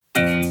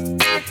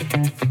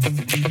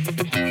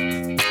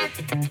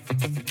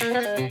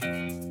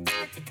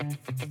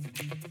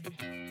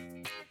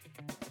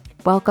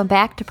Welcome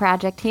back to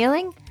Project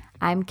Healing.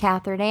 I'm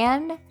Catherine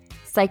Ann,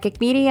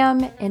 psychic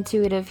medium,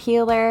 intuitive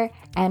healer,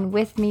 and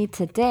with me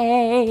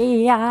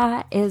today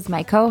is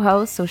my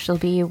co-host, so she'll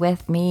be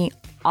with me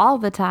all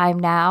the time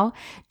now,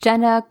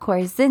 Jenna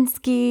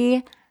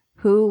Korzinski,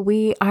 who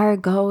we are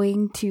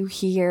going to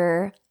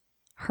hear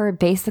her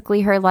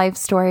life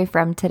story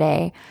from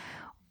today.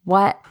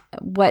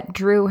 What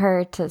drew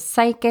her to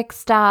psychic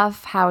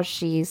stuff, how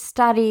she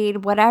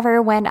studied,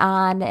 whatever went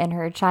on in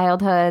her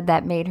childhood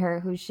that made her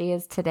who she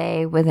is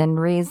today within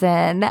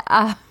reason.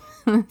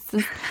 This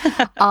is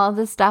all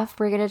the stuff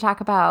we're going to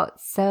talk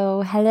about.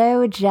 So,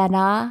 hello,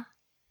 Jenna.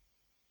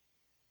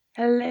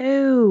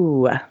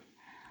 Hello.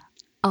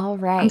 All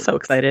right. I'm so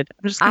excited.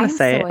 I'm just going to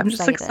say it. I'm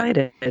just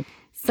excited.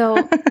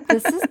 So,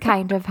 this is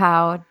kind of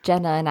how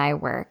Jenna and I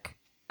work.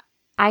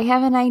 I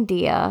have an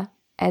idea,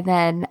 and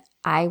then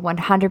I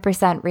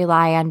 100%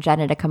 rely on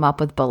Jenna to come up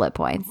with bullet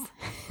points.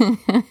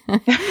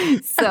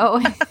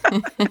 So,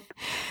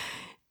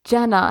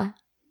 Jenna,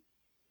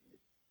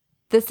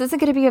 this isn't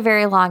going to be a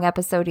very long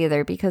episode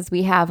either because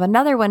we have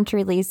another one to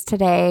release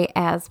today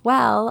as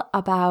well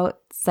about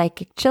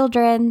psychic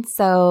children.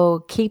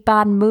 So keep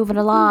on moving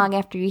along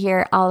after you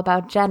hear all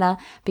about Jenna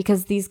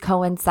because these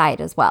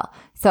coincide as well.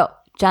 So,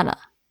 Jenna,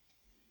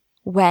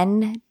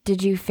 when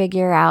did you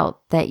figure out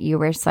that you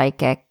were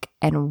psychic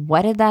and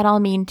what did that all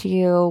mean to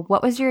you?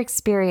 What was your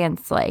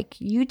experience like?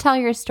 You tell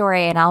your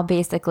story and I'll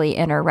basically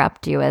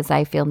interrupt you as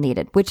I feel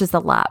needed, which is a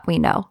lot, we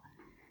know.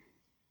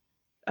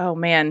 Oh,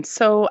 man.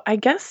 So I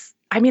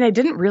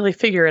didn't really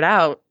figure it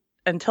out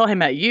until I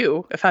met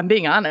you, if I'm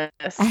being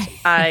honest.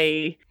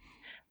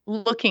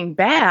 Looking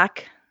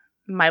back,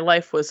 my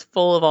life was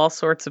full of all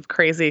sorts of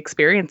crazy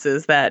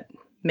experiences that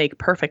make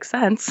perfect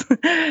sense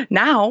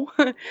now.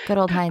 Good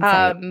old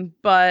hindsight.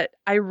 But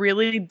I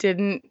really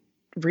didn't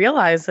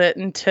realize it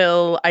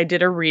until I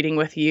did a reading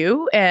with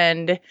you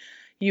and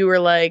you were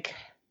like,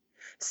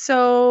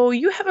 so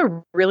you have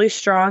a really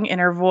strong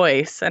inner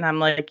voice. And I'm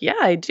like, yeah,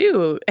 I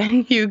do.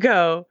 And you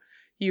go,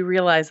 you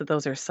realize that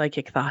those are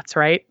psychic thoughts,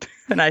 right?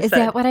 And I said, is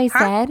that what I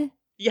said?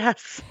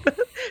 Yes.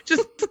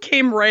 Just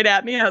came right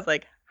at me. I was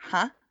like,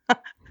 huh?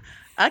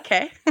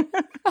 Okay.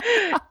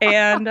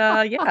 And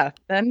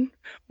then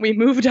we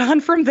moved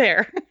on from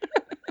there.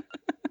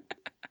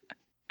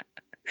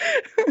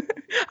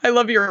 I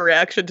love your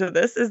reaction to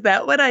this. Is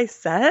that what I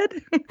said?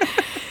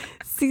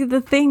 See,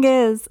 the thing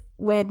is,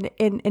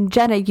 and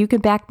Jenna, you can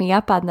back me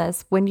up on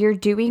this. When you're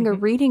doing a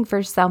reading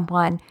for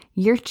someone,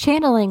 you're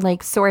channeling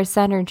like source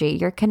energy.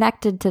 You're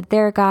connected to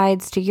their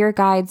guides, to your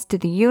guides, to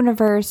the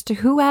universe, to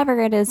whoever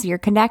it is you're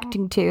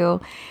connecting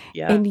to.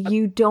 Yeah. And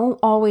you don't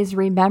always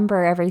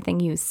remember everything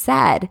you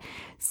said.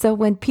 So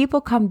when people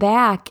come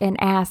back and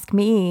ask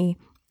me,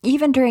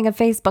 even during a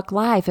Facebook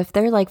Live, if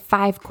they're like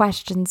 5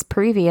 questions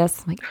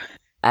previous, I'm like,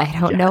 I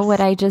don't know what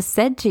I just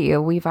said to you.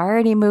 We've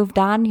already moved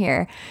on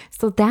here.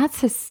 So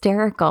that's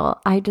hysterical.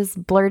 I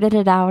just blurted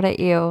it out at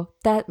you.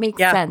 That makes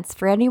sense.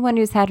 For anyone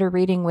who's had a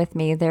reading with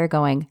me, they're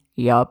going,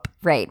 yup,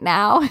 right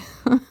now.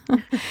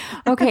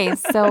 Okay,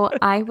 so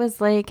I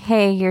was like,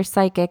 hey, you're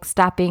psychic.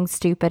 Stop being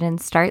stupid and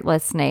start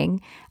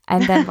listening.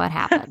 And then what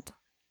happened?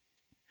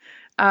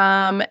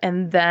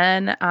 And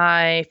then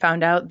I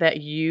found out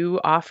that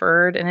you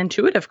offered an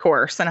intuitive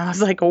course. And I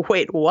was like,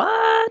 wait,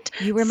 what?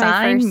 You were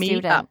my first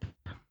student. Up.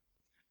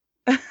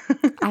 I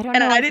don't know.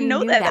 And I didn't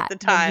know that at the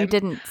time. You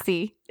didn't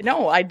see?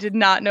 No, I did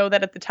not know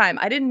that at the time.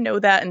 I didn't know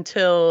that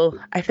until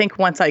I think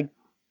once I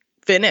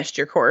finished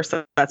your course.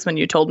 That's when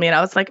you told me. And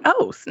I was like,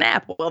 oh,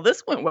 snap. Well,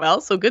 this went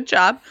well. So good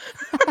job.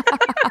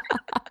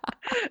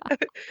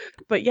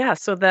 But yeah,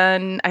 so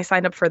then I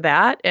signed up for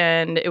that.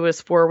 And it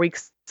was 4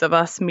 weeks of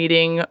us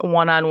meeting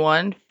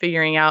one-on-one,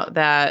 figuring out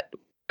that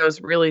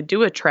those really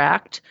do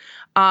attract.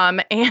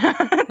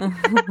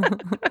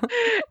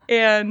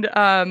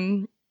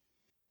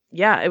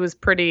 Yeah, it was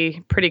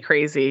pretty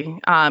crazy.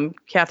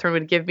 Catherine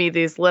would give me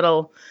these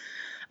little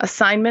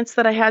assignments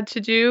that I had to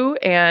do.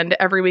 And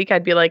every week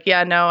I'd be like,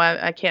 yeah, no,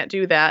 I can't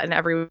do that. And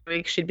every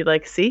week she'd be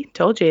like, see,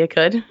 told you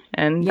could.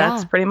 And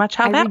that's pretty much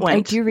how that went.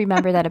 I do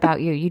remember that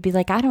about you. You'd be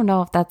like, I don't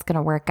know if that's going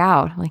to work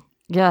out. I'm like,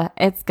 yeah,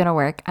 it's going to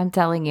work. I'm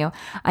telling you.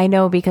 I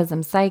know because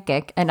I'm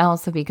psychic and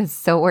also because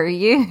so are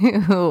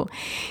you.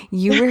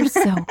 You were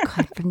so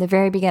good from the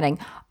very beginning.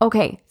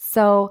 Okay,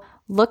 so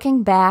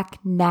looking back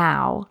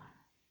now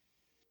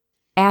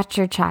at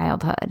your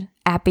childhood,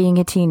 at being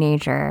a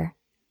teenager,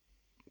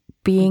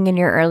 being in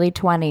your early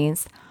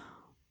 20s,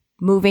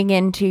 moving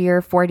into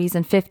your 40s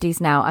and 50s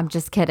now. I'm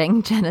just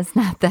kidding. Jenna's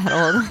not that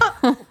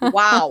old.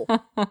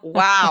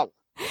 Wow.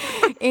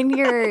 In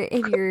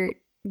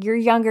your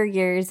younger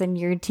years and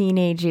your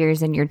teenage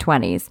years and your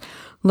 20s,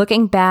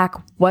 looking back,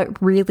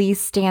 what really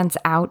stands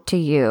out to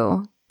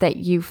you that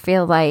you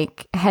feel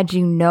like had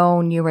you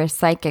known you were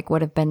psychic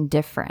would have been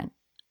different?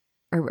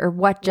 Or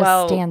what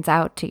just stands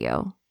out to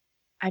you?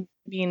 I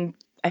mean,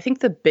 I think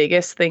the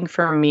biggest thing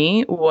for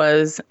me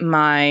was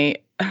my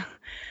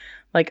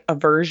like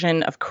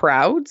aversion of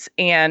crowds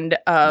and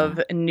of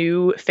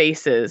new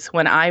faces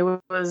when I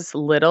was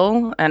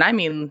little, and I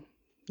mean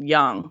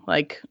young.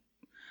 Like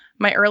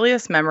my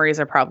earliest memories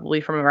are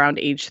probably from around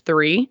age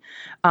 3,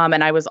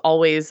 and I was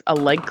always a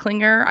leg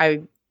clinger.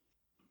 I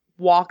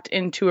walked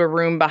into a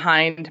room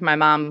behind my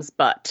mom's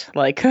butt.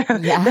 Like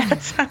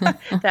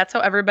that's how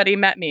everybody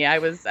met me. I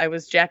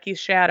was Jackie's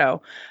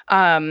shadow.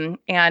 And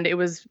it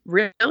was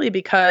really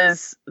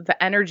because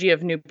the energy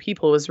of new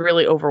people was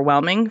really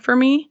overwhelming for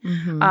me.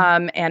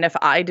 And if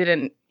I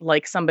didn't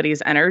like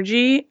somebody's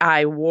energy,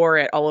 I wore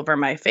it all over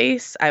my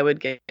face. I would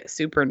get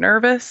super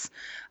nervous.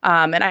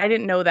 And I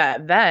didn't know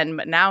that then,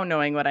 but now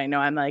knowing what I know,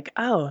 I'm like,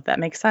 oh, that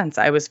makes sense.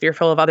 I was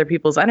fearful of other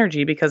people's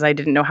energy because I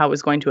didn't know how it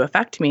was going to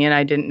affect me, and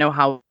I didn't know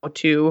how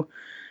to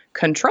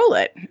control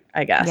it,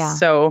 I guess. Yeah.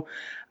 So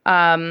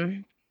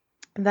then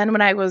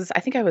when I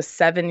think I was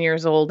 7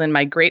 years old, and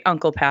my great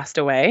uncle passed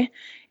away,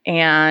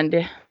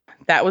 and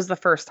that was the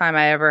first time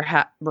I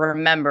ever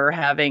remember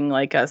having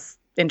like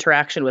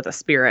interaction with a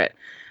spirit.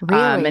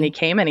 Really? And he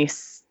came and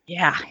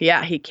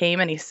he came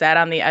and he sat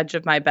on the edge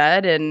of my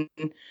bed, and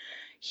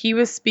he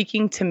was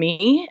speaking to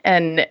me,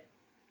 and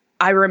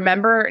I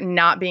remember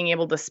not being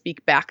able to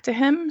speak back to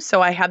him.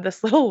 So I had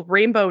this little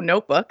rainbow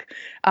notebook,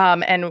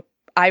 and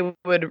I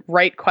would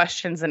write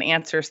questions and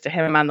answers to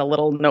him on the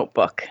little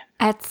notebook.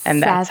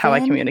 That's how I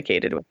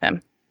communicated with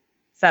him.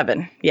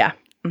 7. Yeah.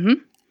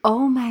 Mm-hmm.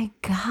 Oh my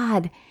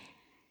God.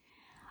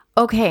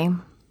 Okay.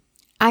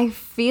 I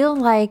feel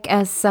like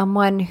as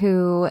someone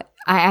who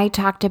I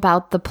talked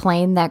about the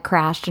plane that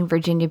crashed in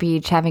Virginia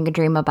Beach, having a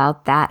dream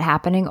about that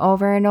happening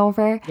over and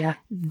over. Yeah.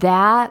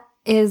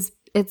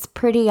 It's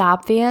pretty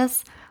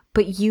obvious,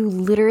 but you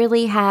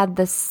literally had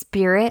the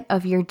spirit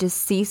of your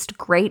deceased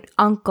great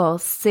uncle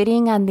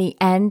sitting on the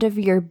end of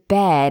your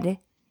bed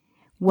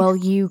while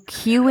you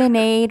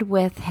Q&A'd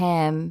with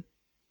him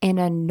in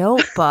a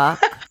notebook,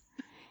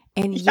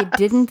 and you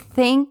didn't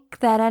think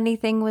that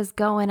anything was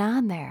going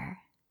on there.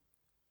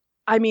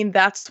 I mean,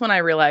 that's when I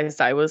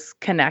realized I was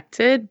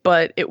connected,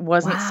 but it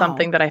wasn't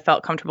something that I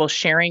felt comfortable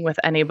sharing with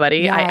anybody.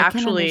 Yeah,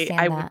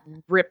 I would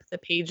rip the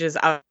pages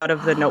out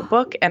of the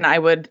notebook, and I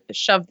would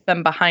shove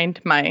them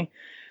behind my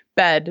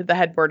bed, the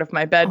headboard of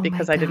my bed,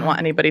 because I didn't want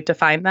anybody to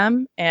find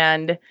them.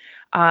 And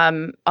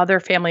other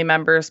family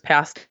members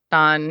passed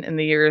on in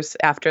the years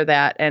after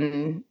that.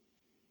 And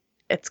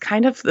it's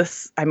kind of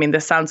this, I mean,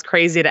 this sounds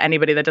crazy to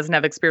anybody that doesn't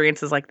have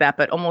experiences like that,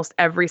 but almost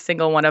every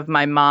single one of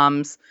my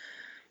mom's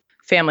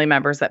family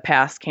members that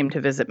passed came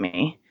to visit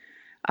me,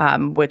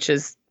 which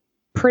is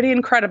pretty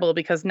incredible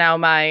because now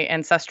my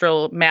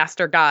ancestral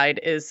master guide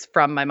is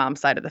from my mom's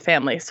side of the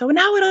family. So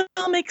now it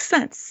all makes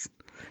sense.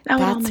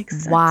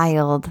 That's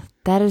wild.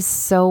 That is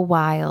so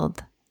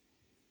wild.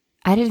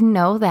 I didn't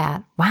know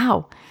that.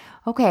 Wow.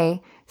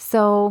 Okay.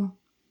 So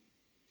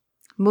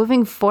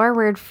moving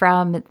forward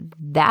from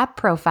that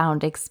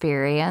profound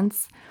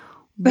experience,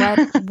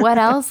 what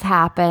else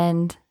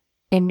happened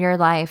in your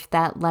life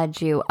that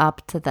led you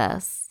up to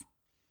this?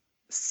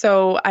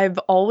 So I've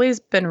always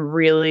been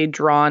really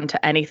drawn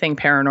to anything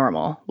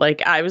paranormal.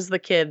 Like I was the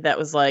kid that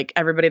was like,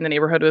 everybody in the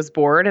neighborhood was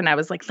bored, and I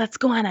was like, let's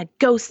go on a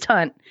ghost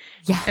hunt.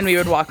 Yes. And we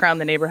would walk around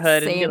the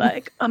neighborhood and be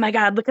like, oh my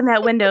God, look in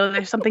that window.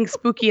 There's something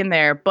spooky in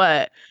there.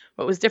 But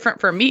what was different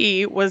for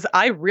me was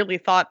I really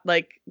thought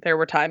like there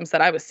were times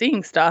that I was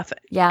seeing stuff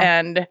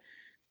and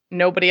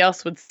nobody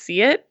else would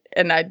see it.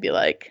 And I'd be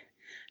like,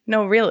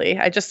 no, really,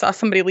 I just saw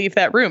somebody leave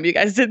that room. You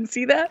guys didn't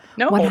see that?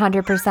 No.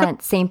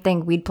 100%. Same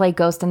thing. We'd play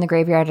Ghost in the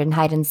Graveyard and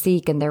hide and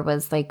seek, and there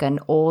was like an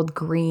old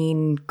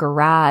green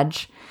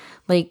garage,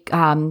 like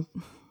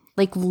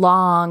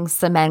long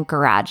cement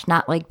garage,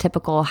 not like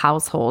typical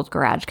household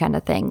garage kind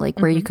of thing, like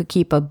where you could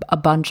keep a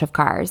bunch of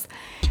cars.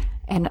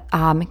 And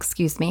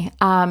excuse me.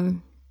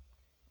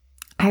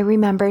 I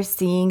remember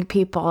seeing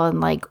people in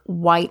like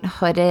white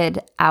hooded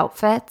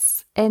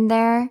outfits in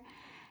there.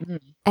 Mm-hmm.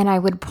 And I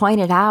would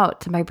point it out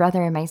to my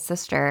brother and my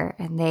sister,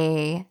 and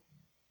they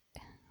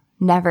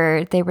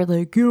were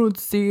like, you don't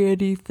see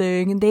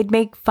anything. And they'd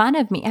make fun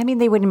of me. I mean,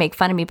 they wouldn't make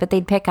fun of me, but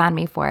they'd pick on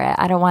me for it.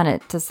 I don't want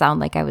it to sound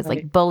like I was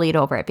like bullied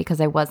over it, because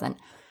I wasn't.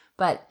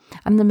 But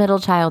I'm the middle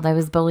child. I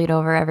was bullied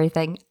over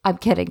everything. I'm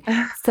kidding.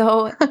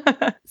 So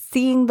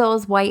seeing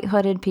those white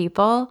hooded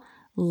people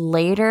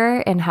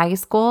later in high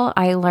school,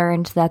 I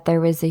learned that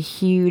there was a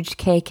huge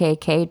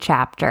KKK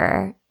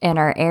chapter in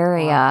our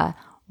area. Wow.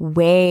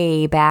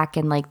 Way back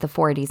in like the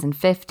 40s and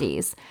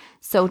 50s.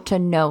 So to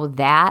know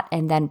that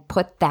and then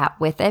put that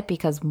with it,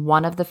 because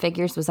one of the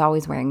figures was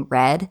always wearing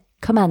red.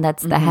 Come on,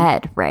 that's the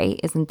head, right?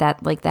 Isn't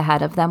that like the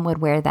head of them would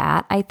wear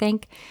that, I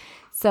think?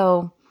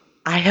 So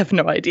I have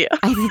no idea.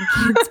 I think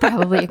it's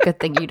probably a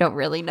good thing you don't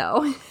really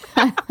know.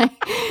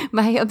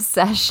 My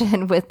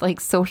obsession with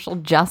like social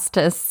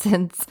justice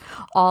since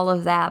all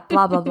of that,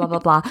 blah, blah, blah, blah,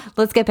 blah.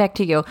 Let's get back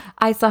to you.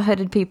 I saw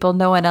hooded people.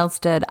 No one else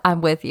did. I'm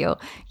with you.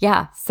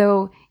 Yeah.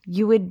 So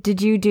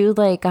did you do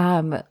like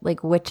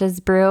witch's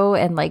brew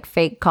and like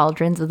fake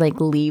cauldrons with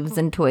like leaves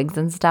and twigs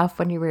and stuff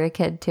when you were a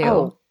kid too?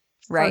 Oh,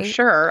 right? For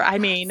sure. I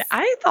mean,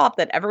 I thought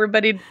that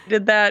everybody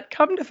did that.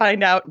 Come to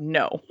find out,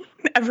 no.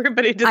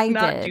 Everybody does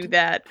not do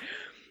that.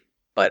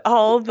 But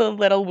all the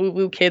little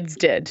woo-woo kids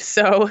did.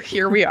 So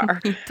here we are.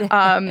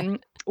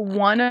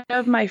 One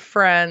of my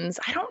friends,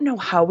 I don't know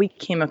how we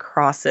came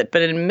across it,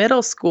 but in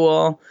middle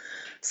school,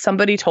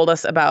 somebody told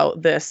us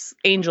about this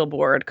angel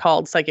board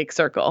called Psychic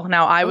Circle.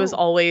 Now, I was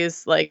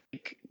always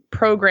like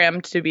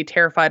programmed to be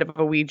terrified of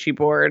a Ouija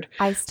board.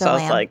 I still am. So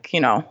I was like,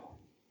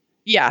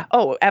 yeah.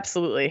 Oh,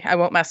 absolutely. I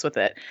won't mess with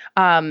it.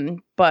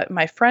 But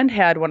my friend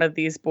had one of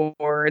these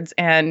boards,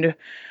 and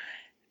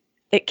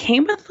it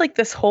came with like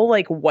this whole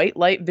like white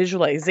light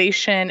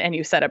visualization, and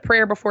you said a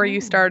prayer before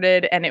you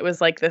started. And it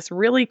was like this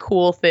really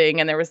cool thing.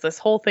 And there was this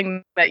whole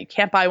thing that you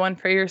can't buy one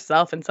for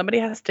yourself and somebody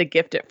has to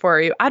gift it for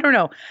you. I don't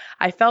know.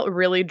 I felt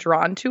really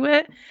drawn to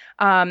it.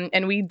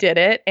 And we did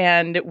it,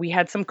 and we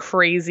had some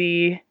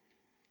crazy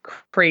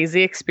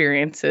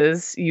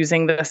experiences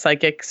using the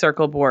Psychic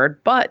Circle board.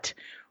 But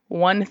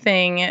one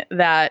thing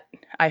that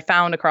I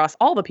found across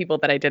all the people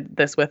that I did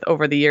this with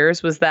over the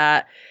years was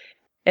that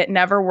it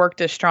never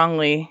worked as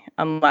strongly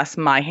unless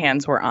my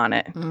hands were on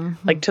it.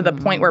 Like to the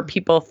point where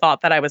people thought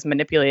that I was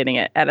manipulating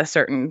it at a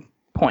certain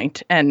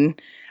point, and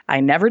I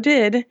never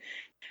did.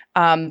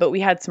 But we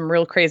had some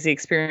real crazy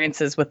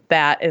experiences with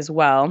that as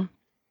well.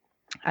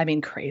 I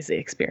mean, crazy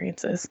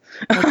experiences.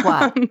 Like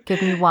what?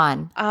 Give me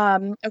one.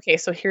 Okay,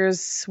 so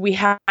we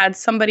had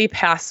somebody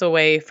pass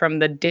away from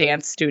the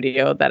dance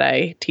studio that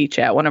I teach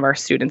at. One of our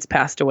students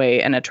passed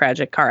away in a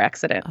tragic car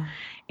accident.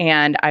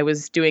 And I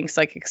was doing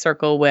Psychic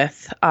Circle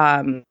with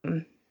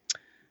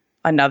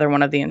another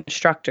one of the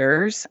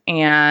instructors.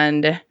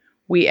 And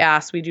we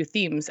do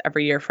themes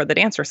every year for the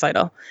dance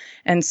recital.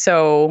 And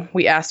so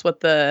we asked what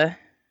the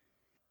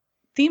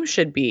theme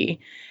should be.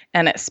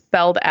 And it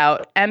spelled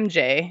out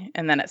MJ,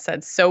 and then it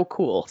said "so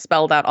cool,"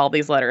 spelled out all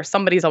these letters.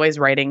 Somebody's always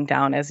writing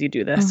down as you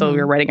do this. So we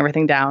were writing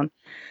everything down.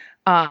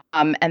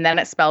 And then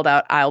it spelled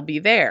out "I'll be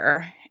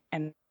there."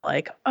 And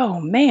like, oh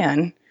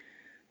man,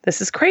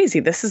 this is crazy.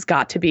 This has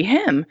got to be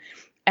him.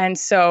 And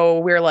so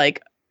we're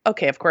like,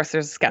 okay, of course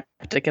there's a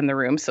skeptic in the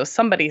room. So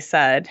somebody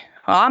said,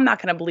 well, I'm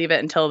not going to believe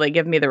it until they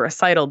give me the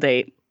recital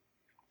date.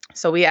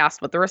 So we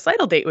asked what the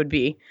recital date would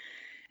be.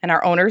 And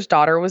our owner's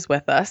daughter was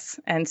with us,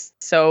 and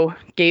so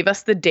gave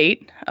us the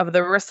date of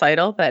the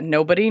recital that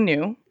nobody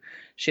knew.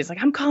 She's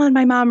like, I'm calling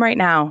my mom right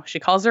now. She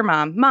calls her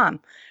mom. Mom,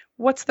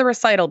 what's the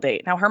recital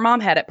date? Now, her mom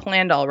had it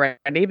planned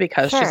already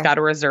because she's got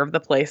to reserve the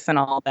place and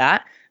all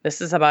that.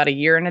 This is about a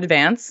year in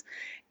advance.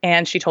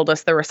 And she told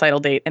us the recital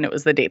date, and it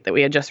was the date that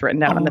we had just written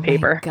down on the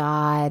paper. Oh,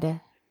 my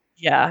God.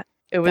 Yeah,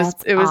 it was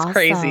awesome.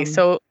 crazy.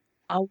 So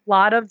a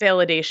lot of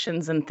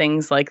validations and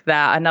things like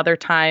that. Another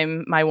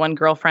time, my one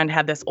girlfriend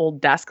had this old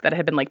desk that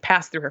had been like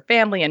passed through her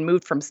family and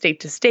moved from state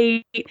to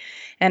state.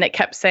 And it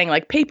kept saying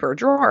like paper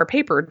drawer.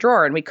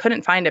 And we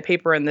couldn't find a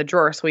paper in the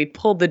drawer. So we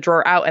pulled the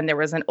drawer out, and there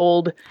was an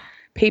old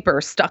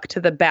paper stuck to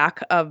the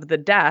back of the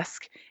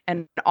desk.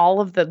 And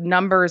all of the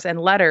numbers and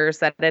letters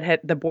that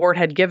the board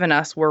had given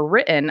us were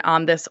written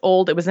on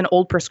it was an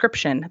old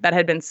prescription that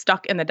had been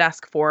stuck in the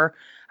desk for,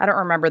 I don't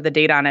remember the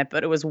date on it,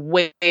 but it was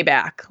way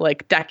back,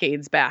 like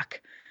decades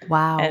back.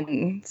 Wow.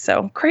 And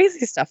so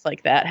crazy stuff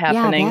like that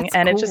happening.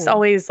 And cool. It just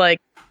always like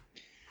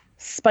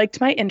spiked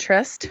my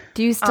interest.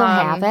 Do you still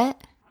have it?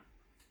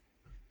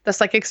 The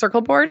Psychic Circle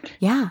board?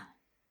 Yeah.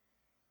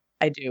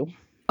 I do.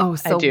 Oh,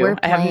 so I do. we're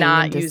playing I have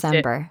not in used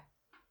December.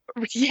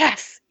 It.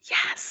 Yes.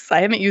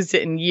 I haven't used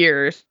it in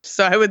years.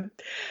 So I would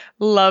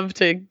love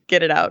to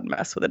get it out and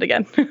mess with it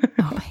again. Oh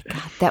my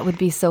God. That would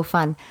be so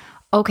fun.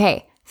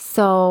 Okay.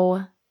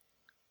 So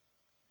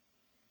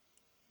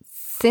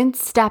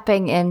since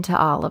stepping into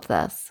all of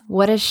this,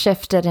 what has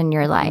shifted in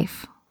your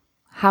life?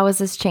 How has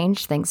this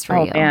changed things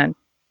for you? Man.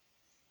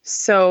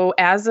 So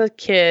as a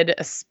kid,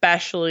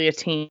 especially a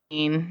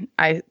teen,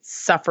 I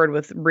suffered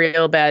with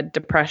real bad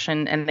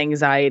depression and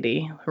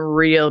anxiety,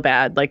 real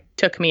bad, like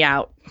took me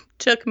out.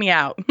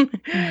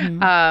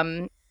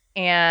 Mm-hmm.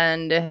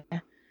 And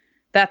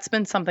that's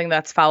been something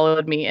that's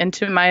followed me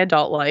into my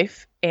adult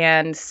life.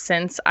 And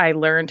since I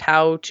learned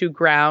how to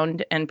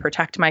ground and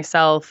protect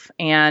myself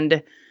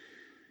and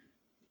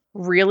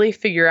really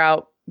figure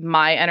out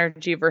my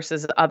energy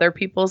versus other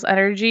people's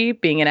energy,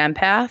 being an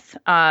empath,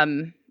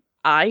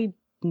 I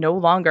no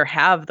longer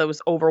have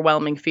those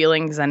overwhelming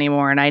feelings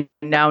anymore. And I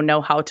now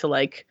know how to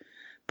like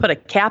put a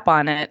cap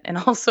on it and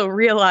also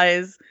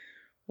realize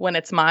when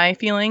it's my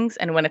feelings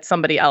and when it's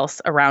somebody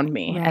else around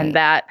me. Right. And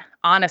that,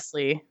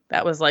 honestly,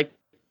 that was like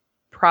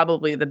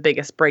probably the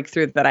biggest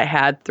breakthrough that I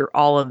had through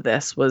all of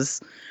this, was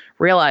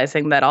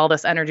realizing that all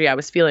this energy I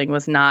was feeling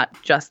was not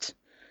just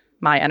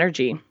my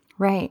energy.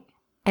 Right.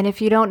 And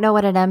if you don't know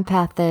what an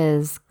empath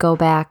is, go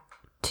back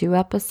 2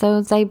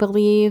 episodes, I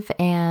believe,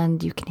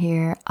 and you can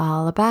hear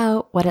all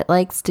about what it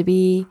likes to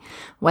be,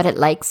 what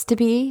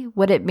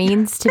it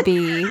means to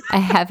be a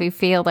heavy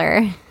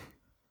feeler,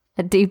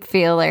 a deep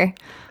feeler.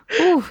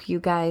 Ooh, you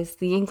guys,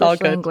 the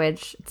English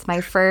language, it's my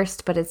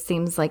first, but it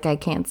seems like I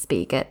can't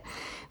speak it.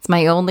 It's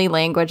my only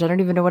language. I don't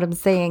even know what I'm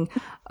saying.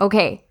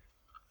 Okay.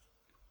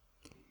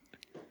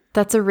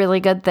 That's a really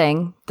good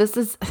thing.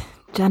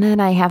 Jenna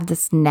and I have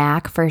this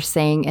knack for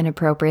saying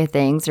inappropriate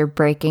things or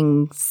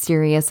breaking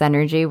serious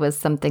energy with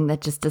something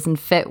that just doesn't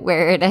fit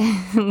where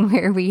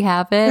where we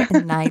have it.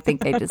 And I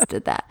think I just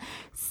did that.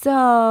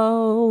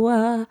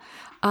 So,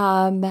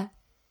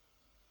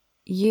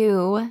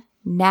 you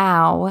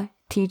now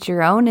teach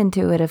your own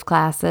intuitive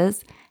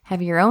classes,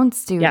 have your own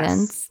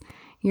students. Yes.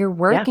 You're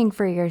working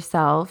for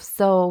yourself.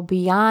 So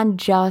beyond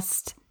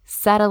just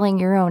settling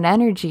your own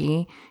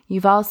energy,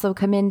 you've also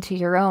come into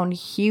your own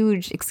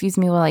huge, excuse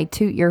me while I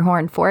toot your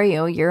horn for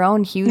you, your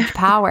own huge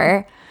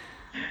power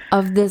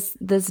of this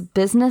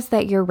business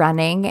that you're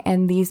running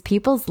and these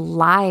people's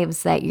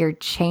lives that you're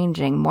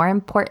changing. More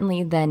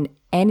importantly than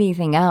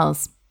anything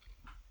else,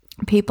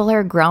 people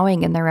are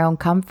growing in their own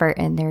comfort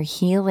and they're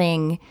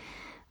healing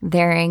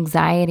their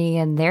anxiety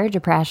and their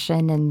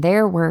depression and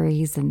their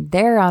worries and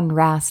their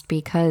unrest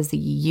because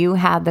you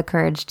had the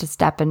courage to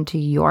step into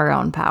your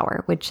own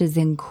power, which is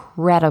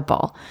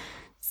incredible.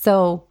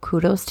 So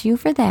kudos to you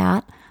for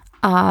that.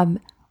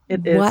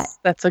 It is.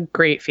 That's a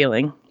great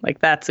feeling. Like,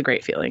 that's a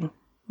great feeling.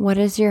 What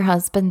does your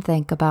husband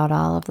think about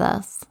all of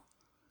this?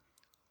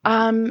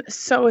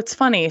 So it's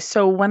funny.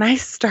 So when I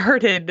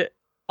started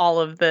all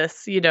of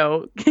this,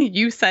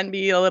 you sent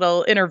me a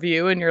little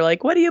interview and you're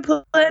like, what do you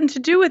plan to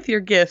do with your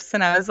gifts?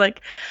 And I was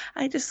like,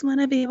 I just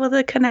want to be able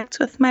to connect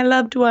with my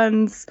loved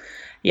ones.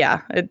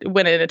 Yeah, it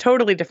went in a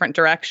totally different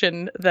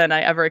direction than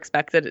I ever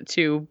expected it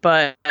to.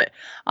 But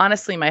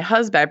honestly,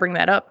 I bring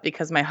that up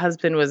because my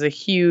husband was a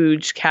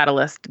huge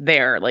catalyst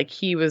there. Like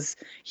he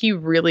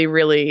really,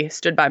 really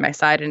stood by my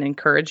side and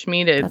encouraged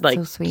me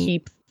to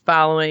keep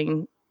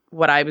following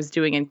what I was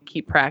doing and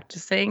keep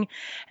practicing.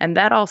 And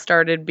that all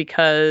started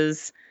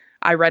because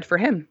I read for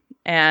him.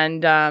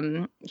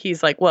 And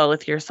he's like, well,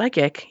 if you're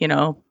psychic,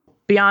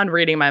 beyond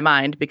reading my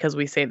mind, because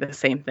we say the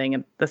same thing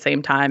at the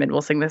same time and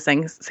we'll sing the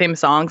same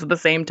songs at the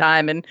same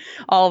time and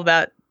all of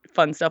that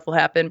fun stuff will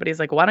happen. But he's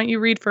like, why don't you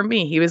read for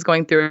me? He was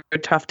going through a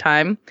tough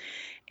time.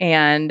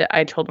 And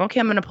I told him, okay,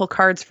 I'm going to pull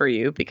cards for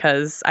you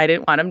because I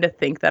didn't want him to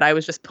think that I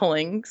was just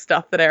pulling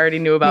stuff that I already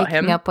knew about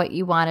him. Making up what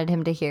you wanted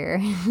him to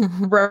hear.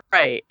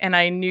 Right. And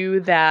I knew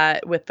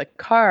that with the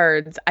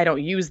cards, I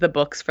don't use the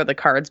books for the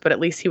cards, but at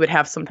least he would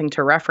have something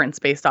to reference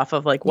based off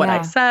of like what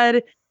I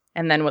said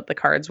and then what the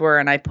cards were.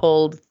 And I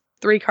pulled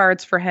 3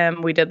 cards for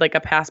him. We did like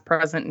a past,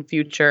 present, and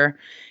future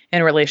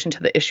in relation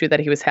to the issue that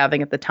he was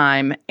having at the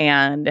time.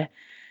 And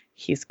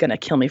he's going to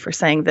kill me for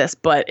saying this,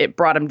 but it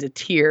brought him to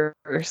tears.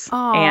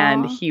 Aww.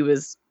 And he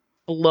was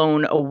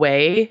blown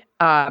away,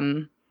 not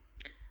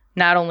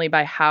only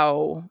by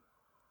how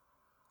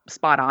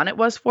spot on it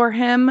was for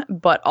him,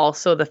 but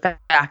also the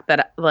fact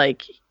that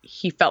like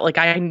he felt like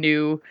I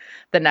knew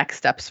the next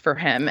steps for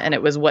him and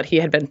it was what he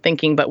had been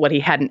thinking, but what he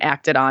hadn't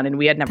acted on. And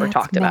we had never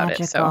talked about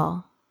it.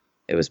 So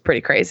it was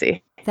pretty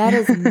crazy. That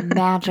is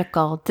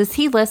magical. Does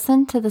he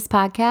listen to this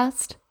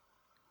podcast?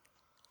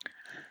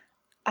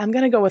 I'm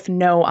going to go with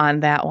no on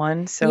that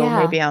one. So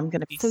maybe I'm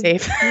going to be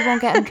safe. You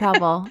won't get in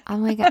trouble.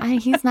 I'm like,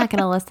 he's not going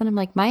to listen. I'm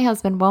like, my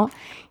husband won't.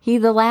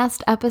 The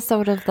last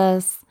episode of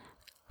this,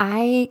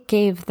 I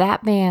gave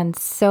that man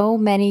so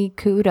many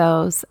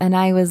kudos and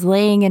I was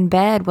laying in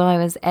bed while I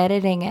was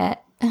editing it.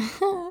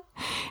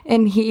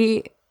 And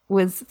he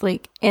was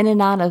like in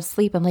and out of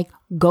sleep. I'm like,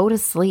 go to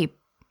sleep.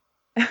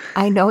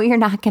 I know you're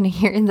not going to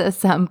hear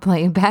this on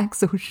playback,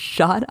 so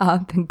shut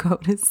up and go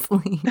to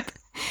sleep.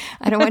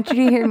 I don't want you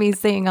to hear me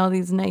saying all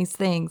these nice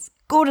things.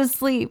 Go to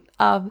sleep.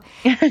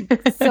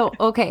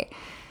 Okay.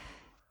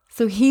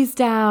 So he's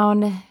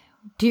down.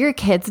 Do your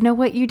kids know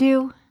what you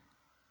do?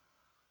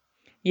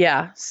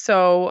 Yeah.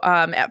 So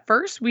at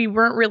first we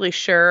weren't really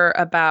sure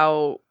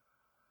about,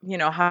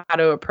 how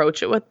to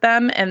approach it with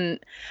them. And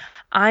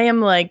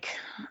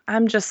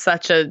I'm just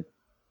such a,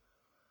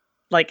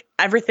 like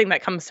everything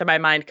that comes to my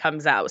mind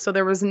comes out. So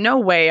there was no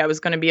way I was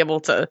going to be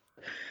able to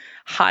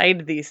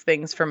hide these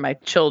things from my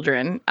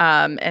children.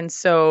 And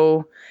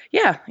so,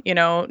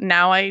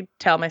 now I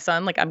tell my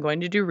son, like, I'm going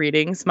to do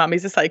readings.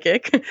 Mommy's a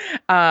psychic.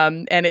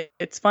 And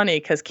it's funny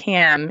because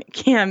Cam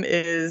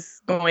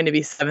is going to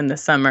be 7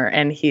 this summer.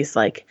 And he's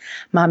like,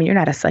 Mom, you're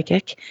not a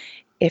psychic.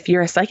 If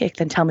you're a psychic,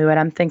 then tell me what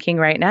I'm thinking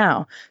right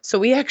now. So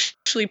we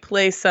actually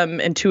play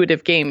some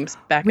intuitive games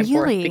back and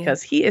forth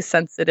because he is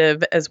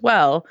sensitive as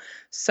well.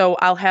 So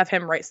I'll have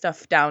him write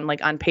stuff down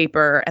like on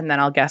paper and then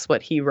I'll guess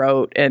what he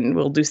wrote and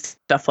we'll do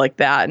stuff like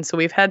that. And so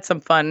we've had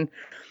some fun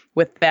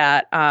with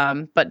that.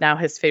 But now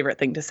his favorite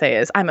thing to say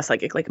is, I'm a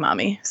psychic like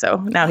Mommy. So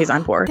now he's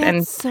on board.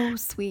 That's so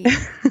sweet.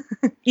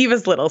 He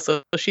was little.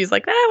 So she's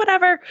like,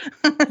 whatever.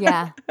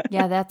 Yeah.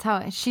 That's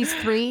how she's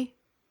 3.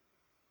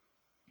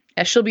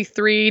 Yeah, she'll be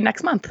 3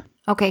 next month.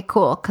 Okay,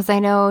 cool. Because I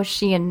know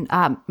she and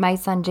my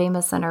son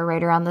Jameson are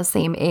right around the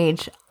same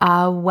age.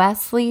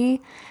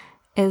 Wesley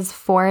is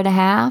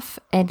 4.5,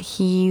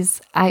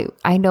 and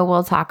I know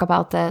we'll talk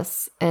about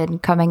this in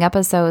coming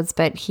episodes,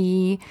 but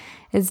he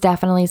is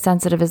definitely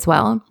sensitive as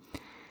well.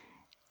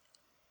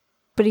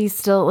 But he's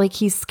still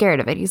he's scared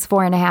of it. He's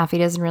 4.5. He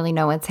doesn't really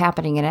know what's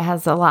happening, and it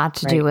has a lot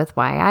to do with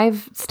why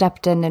I've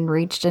stepped in and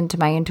reached into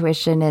my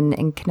intuition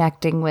and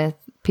connecting with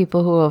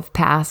people who have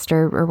passed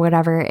or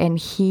whatever. And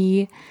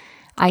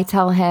I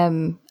tell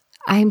him,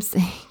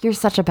 you're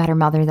such a better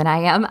mother than I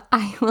am.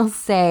 I will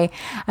say,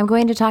 I'm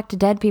going to talk to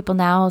dead people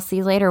now. I'll see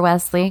you later,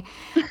 Wesley,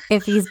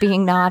 if he's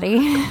being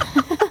naughty.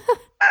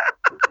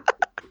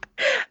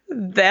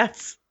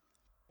 That's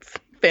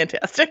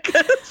fantastic.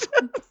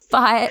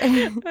 But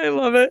I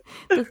love it.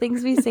 The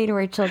things we say to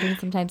our children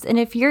sometimes. And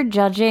if you're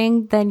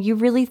judging, then you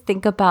really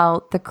think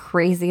about the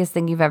craziest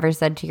thing you've ever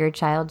said to your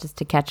child just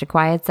to catch a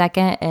quiet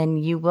second,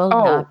 and you will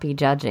not be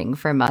judging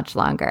for much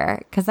longer.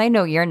 Because I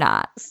know you're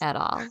not at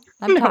all.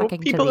 I'm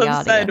talking to the audience. People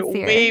have said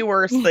way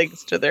worse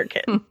things to their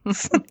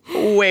kids.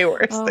 Way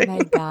worse things. Oh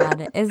my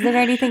God. Is there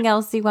anything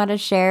else you want to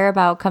share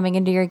about coming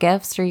into your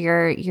gifts or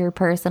your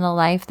personal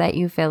life that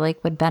you feel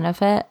like would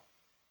benefit?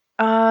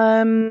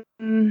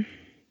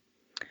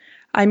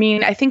 I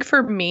mean, I think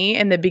for me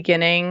in the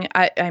beginning,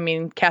 I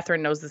mean,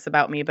 Catherine knows this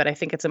about me, but I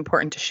think it's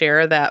important to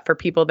share that for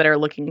people that are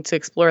looking to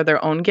explore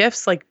their own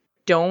gifts, like,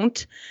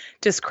 don't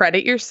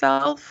discredit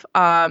yourself.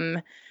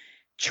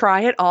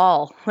 Try it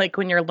all, like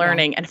when you're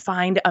learning, and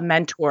find a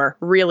mentor,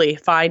 really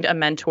find a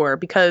mentor,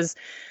 because,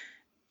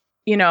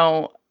 you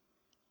know,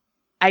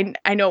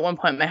 I know at one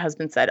point my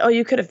husband said, "Oh,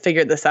 you could have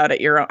figured this out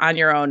on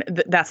your own."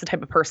 That's the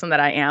type of person that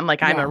I am.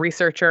 Like, I'm a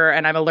researcher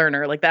and I'm a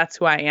learner. Like, that's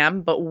who I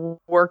am. But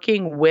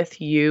working with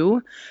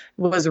you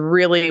was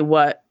really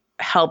what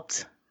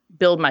helped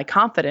build my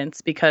confidence,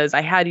 because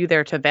I had you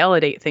there to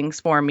validate things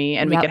for me,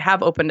 and we could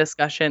have open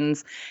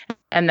discussions.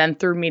 And then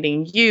through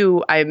meeting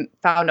you, I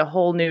found a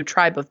whole new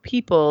tribe of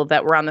people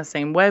that were on the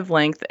same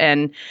wavelength.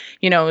 And,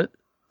 you know,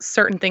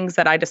 certain things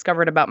that I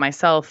discovered about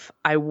myself,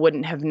 I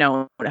wouldn't have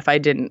known if I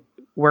didn't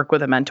work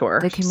with a mentor.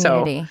 The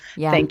community.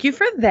 So, thank you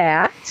for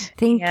that.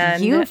 Thank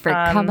you for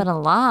coming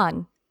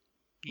along.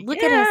 Look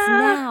at us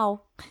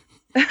now.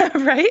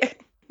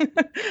 Right?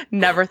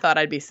 Never thought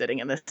I'd be sitting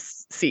in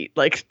this seat,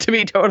 like, to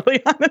be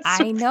totally honest.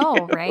 I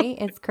know, right?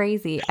 It's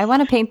crazy. I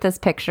want to paint this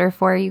picture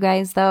for you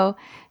guys, though.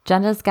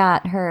 Jenna's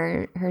got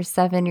her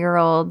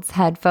 7-year-old's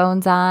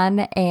headphones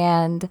on,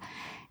 and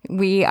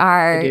we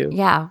are,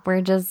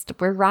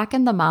 we're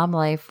rocking the mom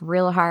life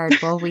real hard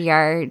while we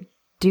are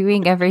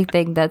doing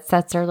everything that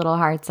sets our little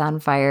hearts on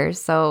fire.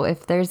 So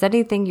if there's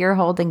anything you're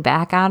holding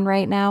back on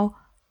right now,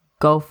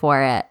 go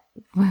for it.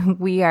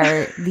 We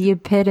are the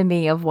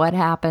epitome of what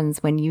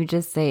happens when you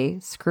just say,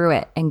 screw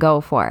it, and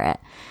go for it.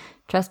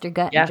 Trust your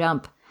gut and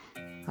jump.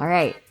 All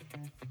right.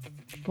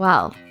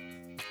 Well,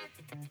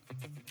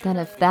 then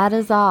if that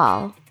is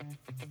all,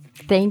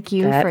 thank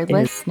you for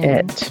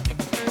listening.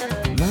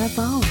 That's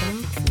all,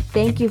 folks.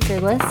 Thank you for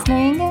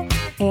listening.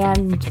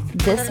 And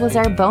this was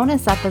our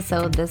bonus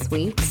episode this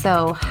week.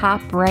 So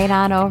hop right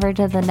on over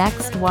to the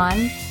next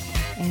one.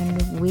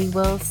 And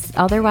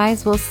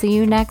we'll see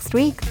you next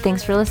week.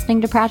 Thanks for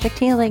listening to Project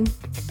Healing.